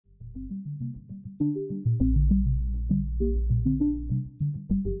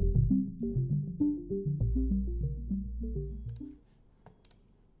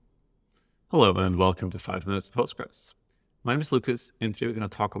Hello and welcome to 5 Minutes of Postgres. My name is Lucas, and today we're going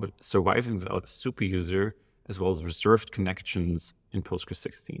to talk about surviving without a superuser as well as reserved connections in Postgres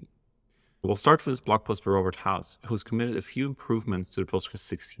 16. We'll start with this blog post by Robert Haas, who's committed a few improvements to the Postgres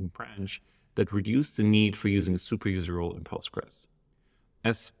 16 branch that reduce the need for using a superuser role in Postgres.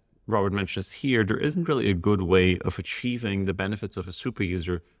 As Robert mentions here, there isn't really a good way of achieving the benefits of a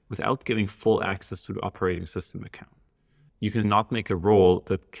superuser without giving full access to the operating system account. You cannot make a role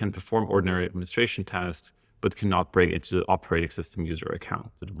that can perform ordinary administration tasks, but cannot break into the operating system user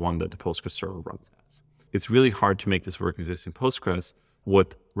account, the one that the Postgres server runs as. It's really hard to make this work in existing Postgres.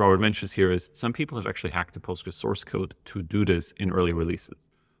 What Robert mentions here is some people have actually hacked the Postgres source code to do this in early releases.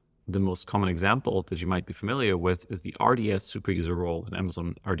 The most common example that you might be familiar with is the RDS superuser role in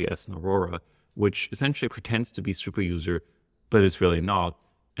Amazon RDS and Aurora, which essentially pretends to be superuser, but it's really not.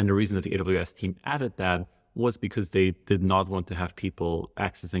 And the reason that the AWS team added that was because they did not want to have people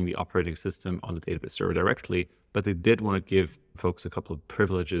accessing the operating system on the database server directly, but they did want to give folks a couple of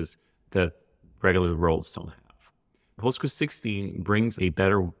privileges that regular roles don't have. Postgres 16 brings a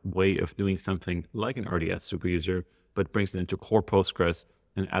better way of doing something like an RDS superuser, but brings it into core Postgres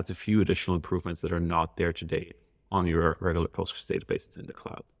and adds a few additional improvements that are not there today on your regular Postgres databases in the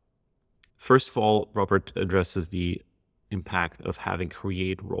cloud. First of all, Robert addresses the impact of having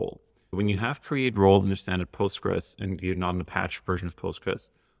create role. When you have create role in your standard Postgres and you're not in a patch version of Postgres,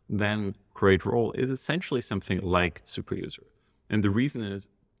 then create role is essentially something like superuser. And the reason is,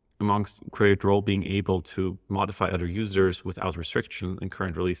 amongst create role being able to modify other users without restriction in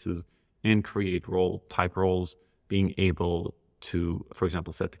current releases, and create role type roles being able to, for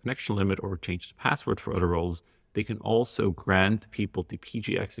example, set the connection limit or change the password for other roles, they can also grant people the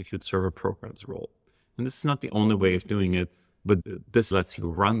pgexecute server programs role. And this is not the only way of doing it, but this lets you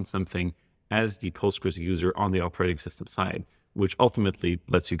run something as the Postgres user on the operating system side, which ultimately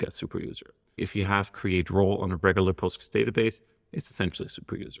lets you get superuser. If you have create role on a regular Postgres database, it's essentially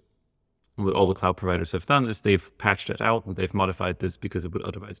superuser. And what all the cloud providers have done is they've patched it out and they've modified this because it would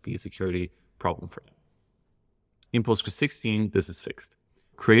otherwise be a security problem for them. In Postgres 16, this is fixed.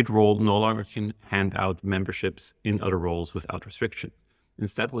 Create role no longer can hand out memberships in other roles without restrictions.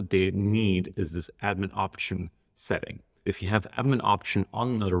 Instead, what they need is this admin option setting. If you have admin option on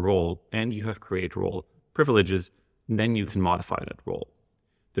another role and you have create role privileges, then you can modify that role.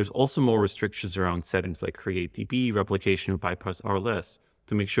 There's also more restrictions around settings like create DB, replication, bypass RLS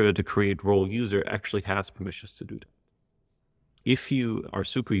to make sure that the create role user actually has permissions to do that. If you are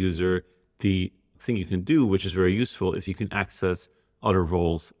super user, the thing you can do, which is very useful, is you can access other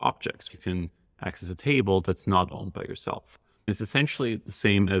roles objects. You can access a table that's not owned by yourself. It's essentially the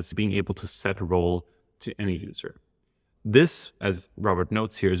same as being able to set a role to any user. This, as Robert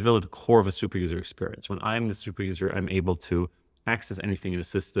notes here, is really the core of a superuser experience. When I'm the superuser, I'm able to access anything in the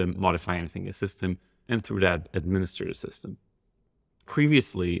system, modify anything in the system, and through that, administer the system.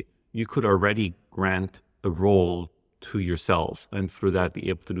 Previously, you could already grant a role to yourself, and through that, be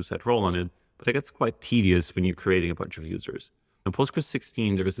able to do set role on it, but it gets quite tedious when you're creating a bunch of users. In Postgres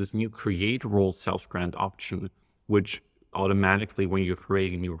 16, there is this new create role self-grant option, which automatically, when you're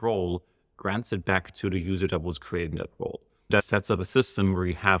creating a new role, grants it back to the user that was creating that role. That sets up a system where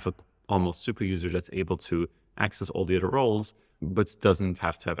you have an almost super user that's able to access all the other roles, but doesn't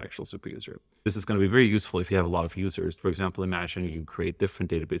have to have actual super user. This is going to be very useful if you have a lot of users. For example, imagine you create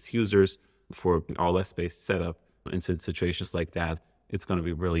different database users for an RLS-based setup. In situations like that, it's going to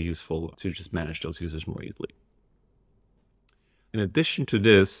be really useful to just manage those users more easily. In addition to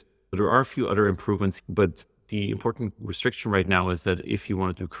this, there are a few other improvements, but the important restriction right now is that if you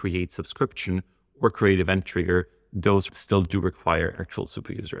wanted to create subscription or create event trigger, those still do require actual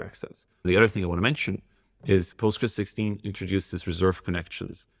superuser access. The other thing I want to mention is Postgres 16 introduced this reserved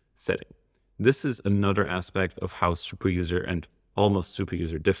connections setting. This is another aspect of how superuser and almost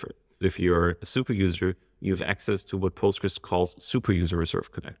superuser differ. If you're a superuser, you have access to what Postgres calls superuser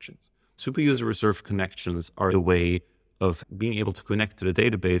reserved connections. Superuser reserved connections are a way of being able to connect to the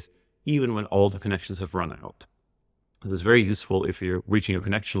database even when all the connections have run out. This is very useful if you're reaching a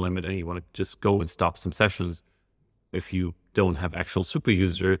connection limit and you want to just go and stop some sessions. If you don't have actual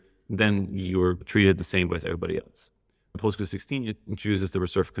superuser, then you're treated the same way as everybody else. Postgres 16 introduces the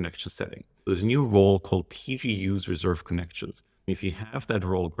reserved connection setting. There's a new role called pguse reserved connections. If you have that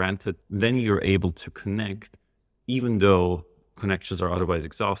role granted, then you're able to connect even though connections are otherwise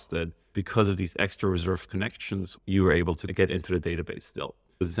exhausted. Because of these extra reserved connections, you are able to get into the database still.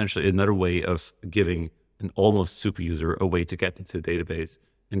 It's essentially another way of giving an almost super user a way to get into the database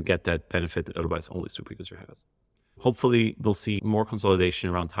and get that benefit that otherwise only Superuser has. Hopefully, we'll see more consolidation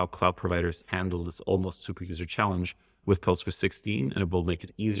around how cloud providers handle this almost Superuser challenge with Postgres 16, and it will make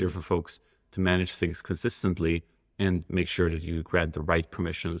it easier for folks to manage things consistently and make sure that you grant the right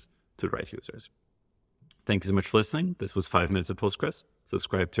permissions to the right users. Thank you so much for listening. This was 5 Minutes of Postgres.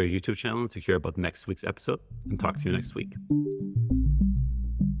 Subscribe to our YouTube channel to hear about next week's episode, and talk to you next week.